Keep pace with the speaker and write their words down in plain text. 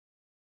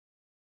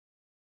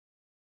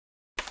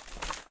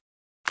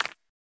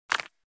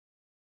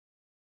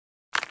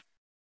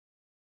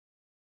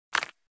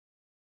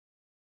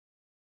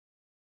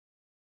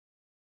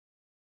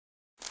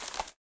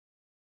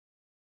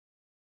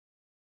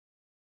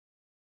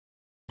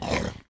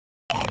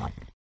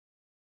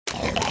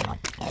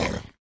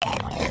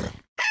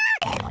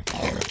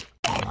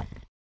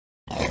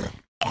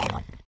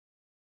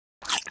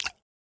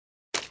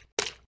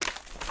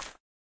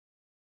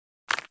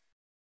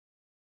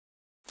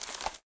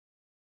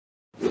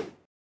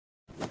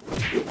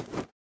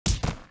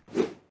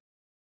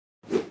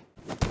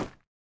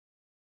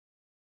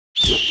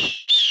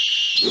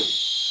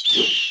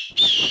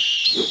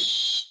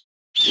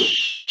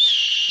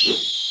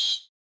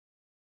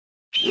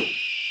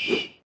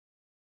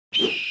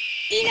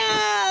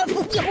Enough!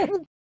 No!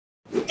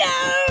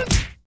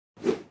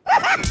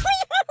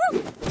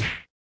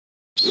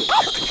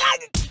 Oh,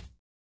 God!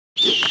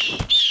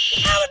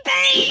 Oh, the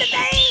pain! The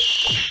pain!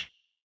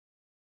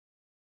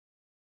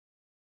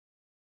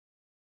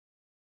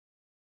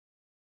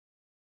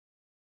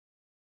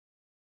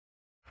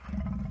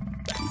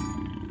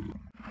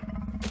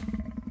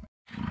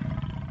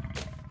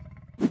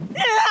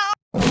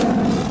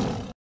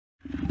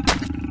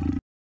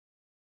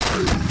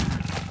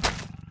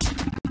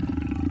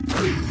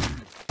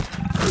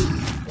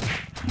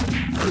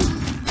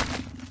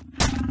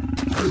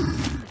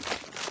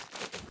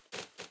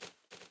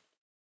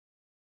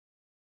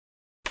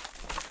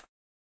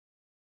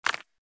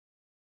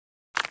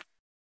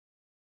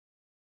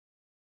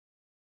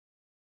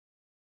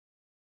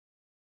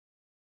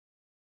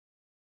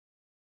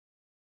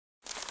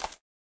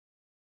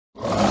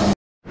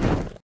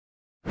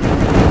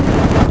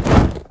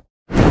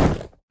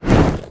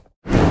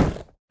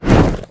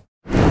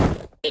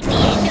 It's the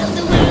end of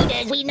the world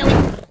as we know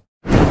it.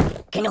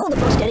 Can you hold the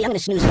phone steady? I'm gonna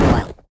snooze for a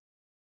while.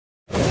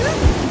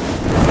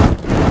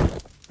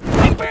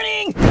 I'm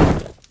burning!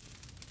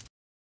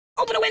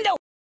 Open a window!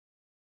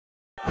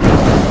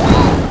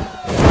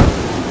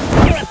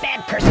 You're a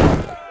bad person.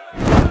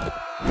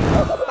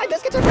 Oh, my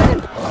biscuits are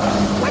burning.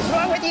 What's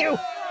wrong with you?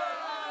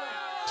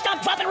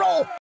 Stop, drop, and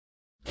roll!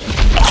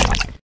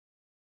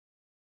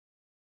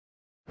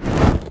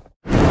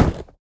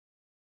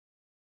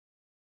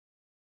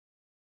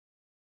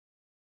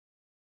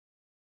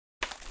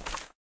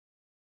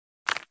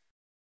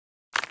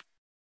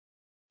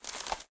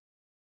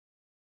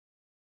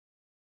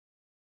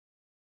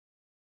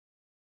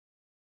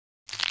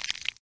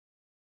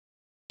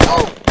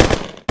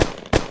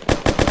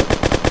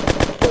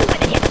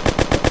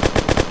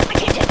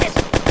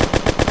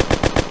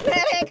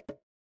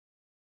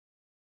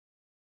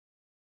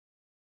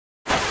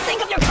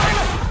 Think of your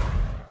karma!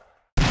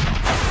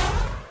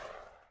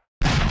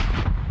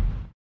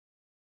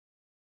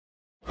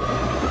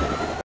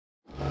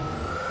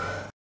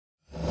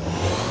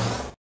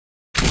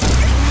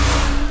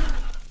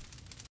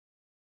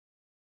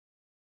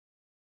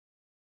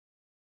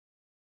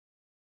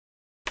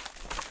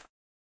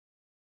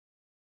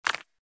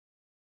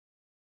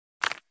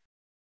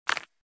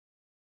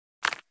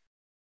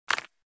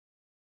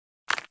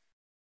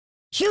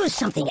 Choose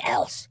something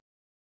else.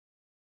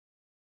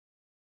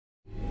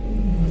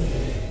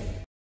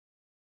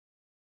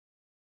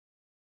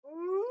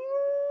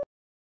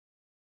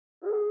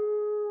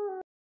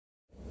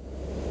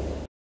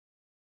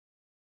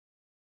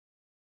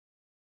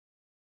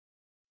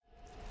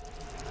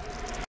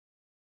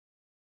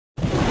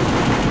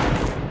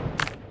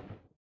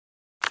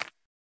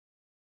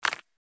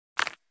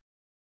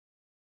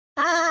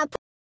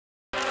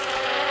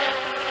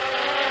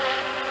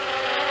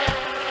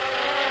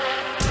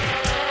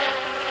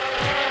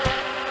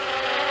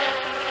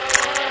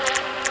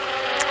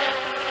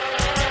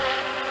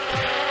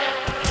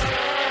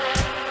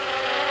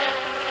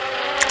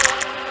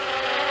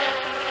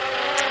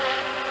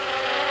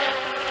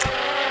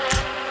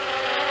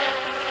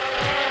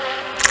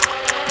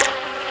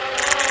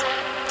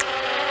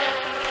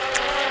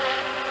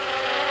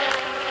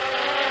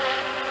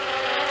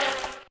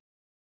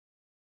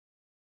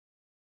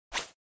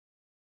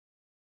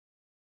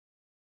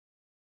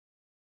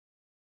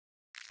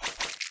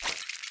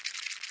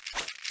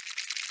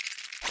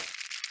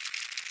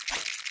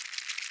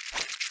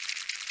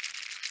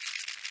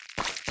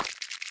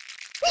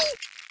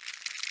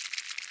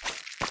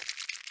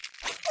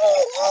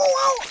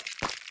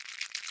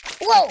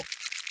 Whoa!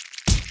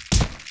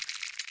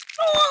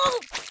 Oh!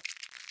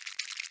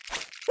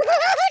 No, no!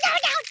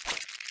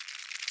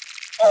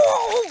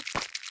 Oh!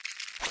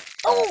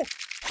 Oh!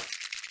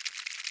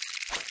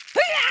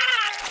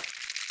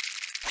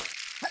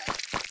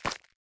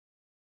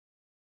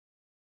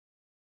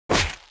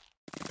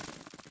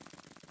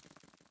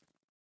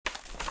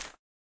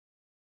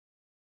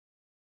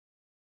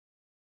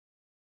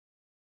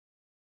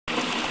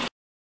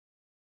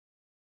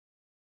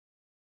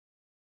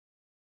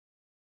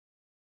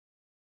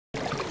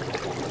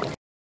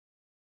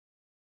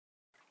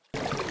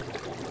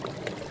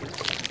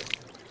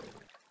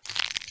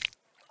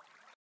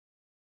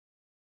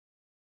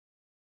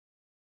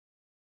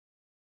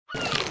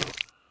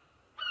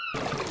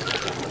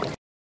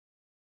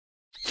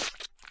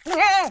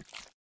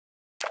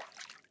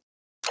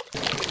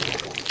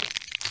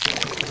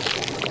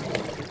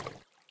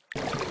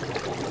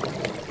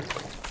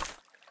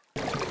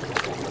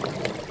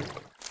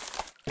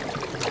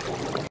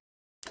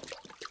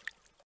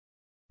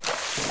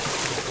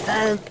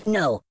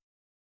 No.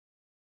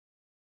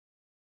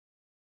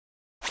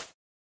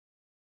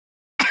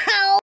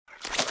 Ow!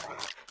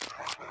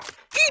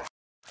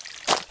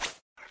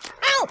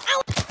 Ow!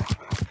 Ow!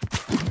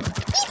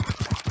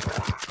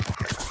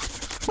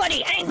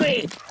 Buddy,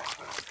 angry!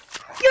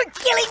 You're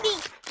killing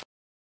me!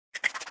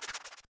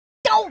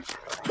 Don't!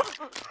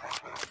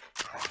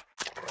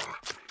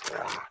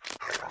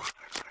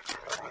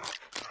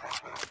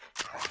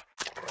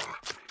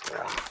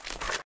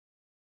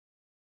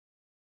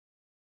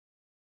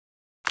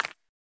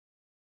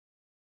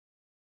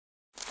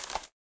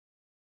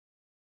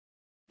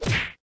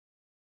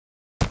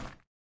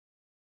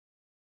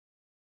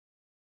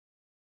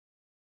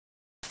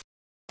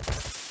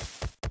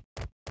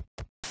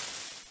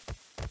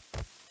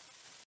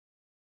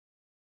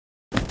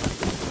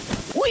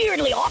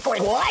 weirdly awkward.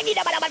 I'm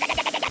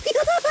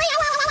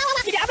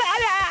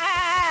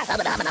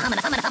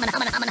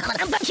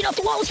bouncing off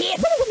the walls here.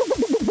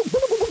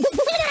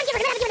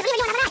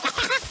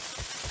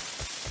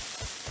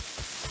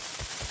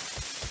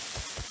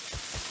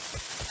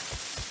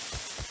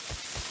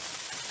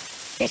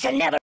 This'll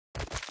never.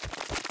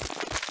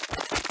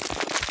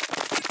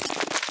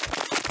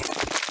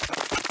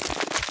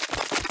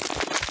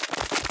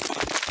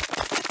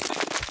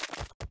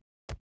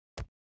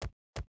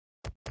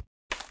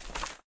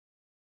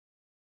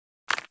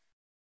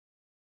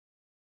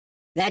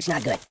 That's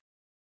not good.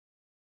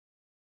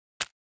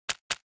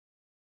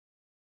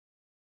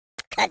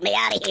 Cut me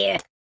out of here.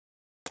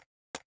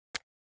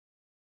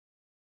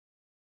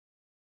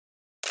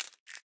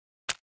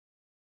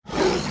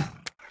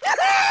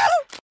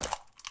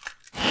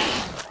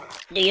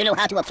 Do you know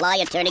how to apply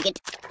a tourniquet?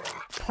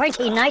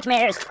 Pointy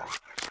nightmares.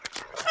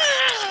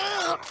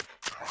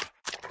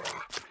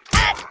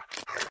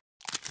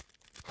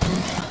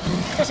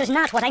 This is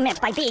not what I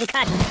meant by being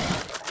cut.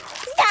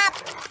 Stop!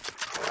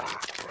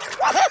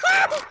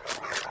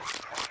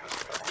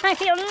 I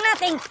feel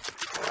nothing.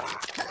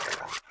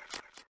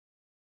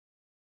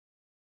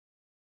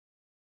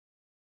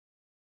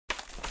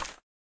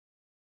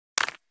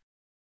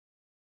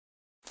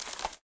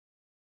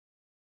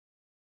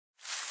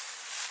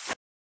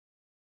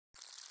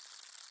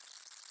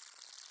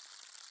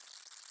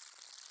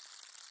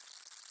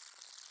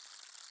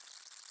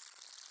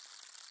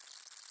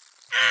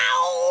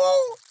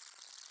 Ow!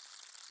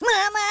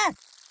 Mama!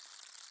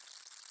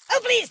 Oh,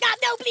 please, stop!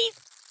 No, please!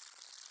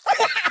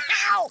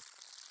 Ow!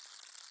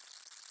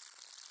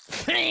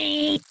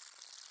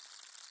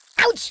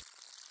 Ouch!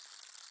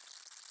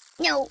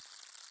 No.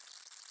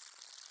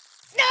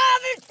 No!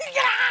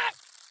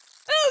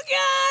 Oh,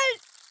 God!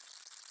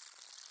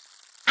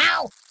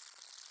 Ow!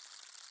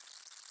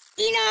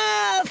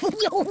 Enough!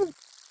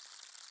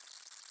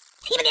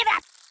 Even if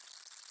that!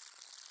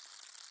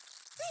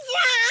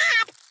 Stop!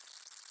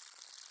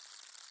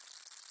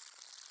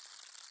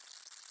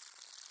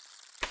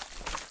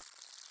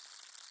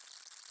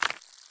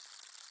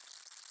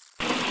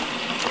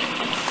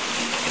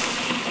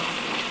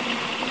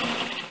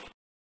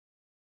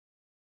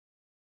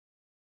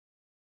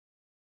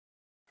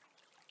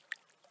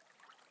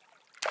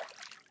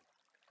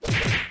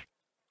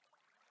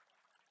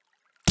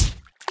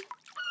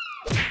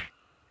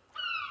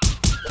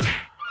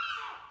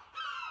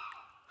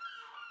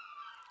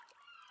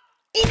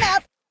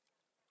 Enough!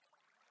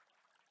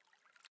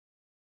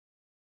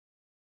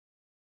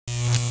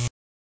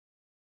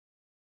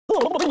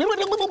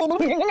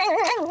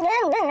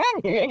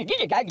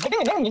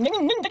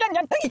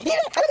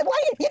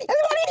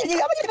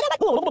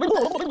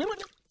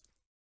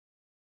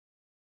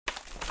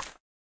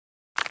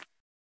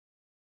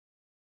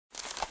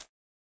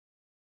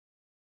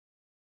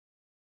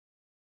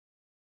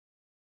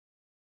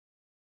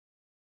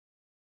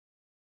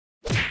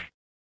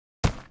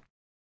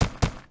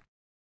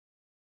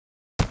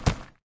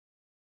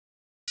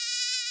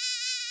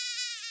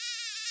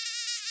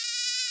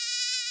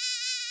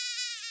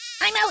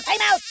 I'm out!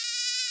 I'm out!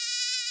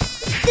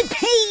 The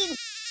pain!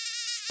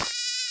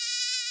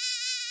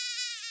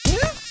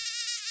 Hmm?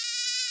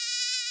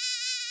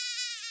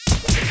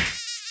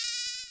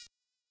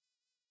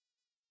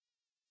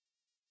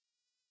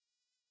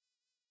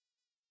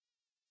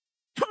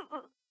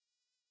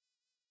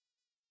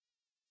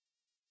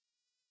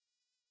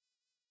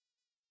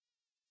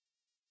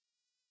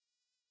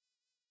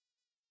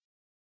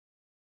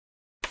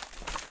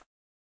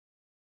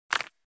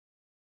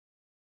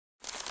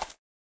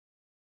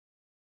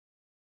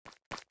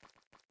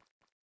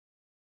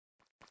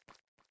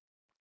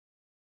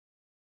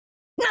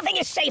 Nothing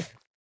is safe!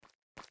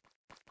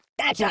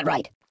 That's not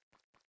right.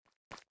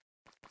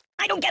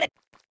 I don't get it.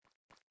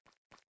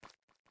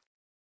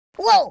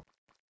 Whoa!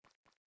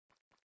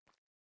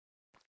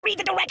 Read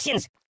the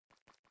directions!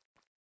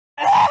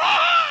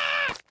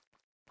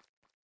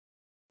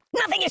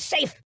 Nothing is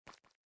safe!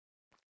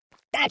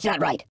 That's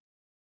not right.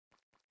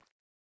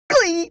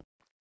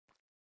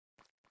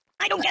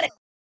 I don't get it.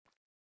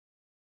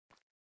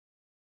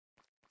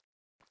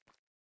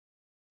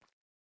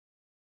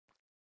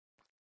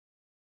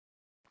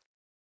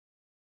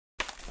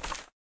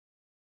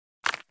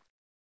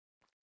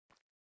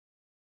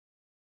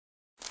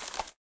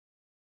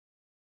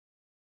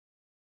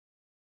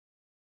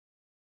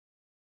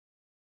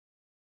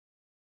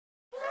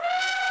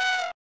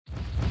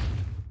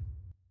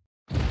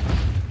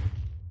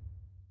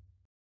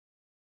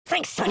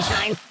 Thanks,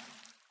 sunshine.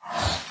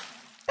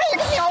 Hey, you're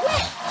getting me all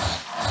wet.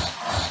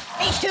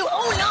 H2,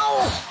 oh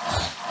no!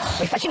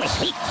 Refreshing my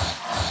sweet.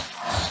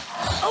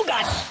 Oh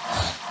God.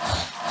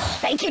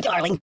 Thank you,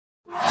 darling.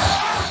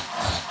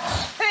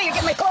 Hey, you're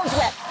getting my clothes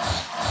wet.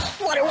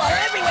 Water, water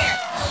everywhere.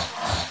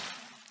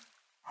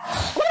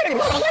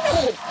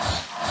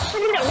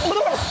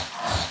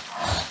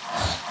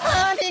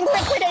 I'm being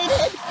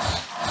liquidated.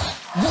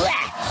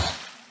 Blah.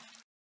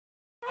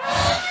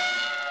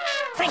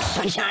 Thanks,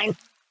 sunshine.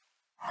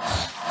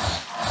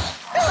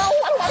 Oh,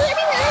 water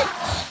everywhere!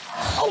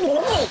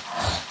 Oh,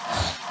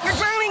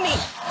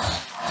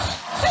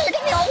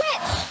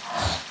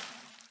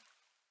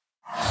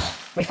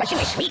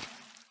 Refreshingly sweet.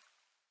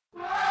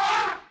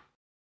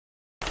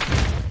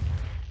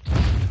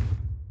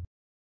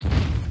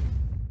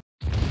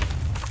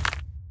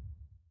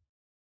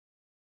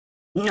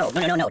 No,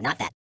 not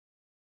that.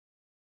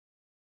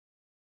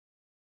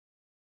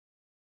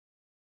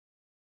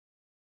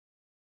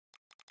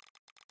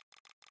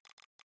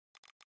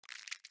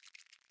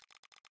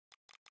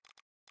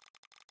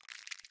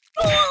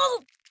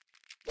 Oh!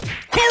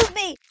 Help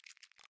me!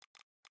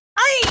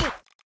 I.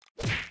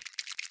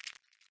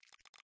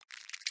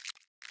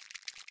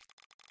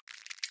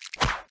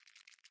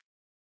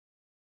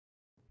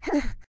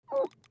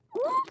 Oh,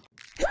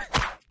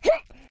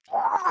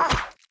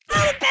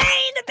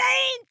 the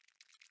pain!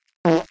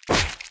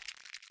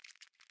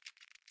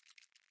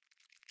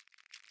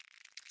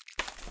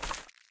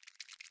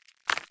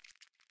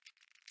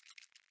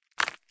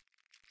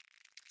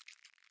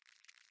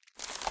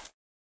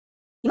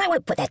 You might want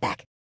to put that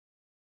back.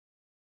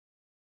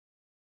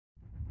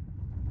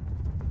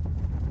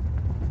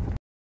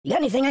 You got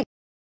anything I...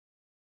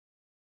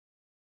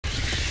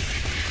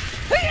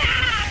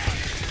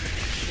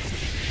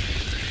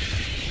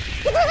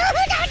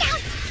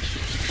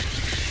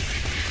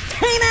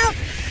 Time out!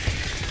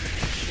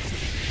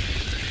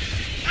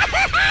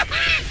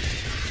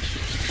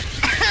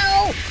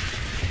 Ow!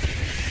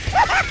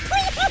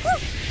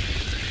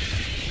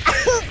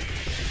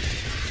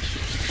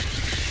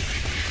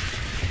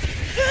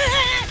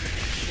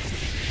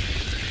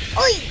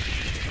 Oi!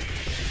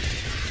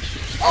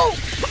 Oh!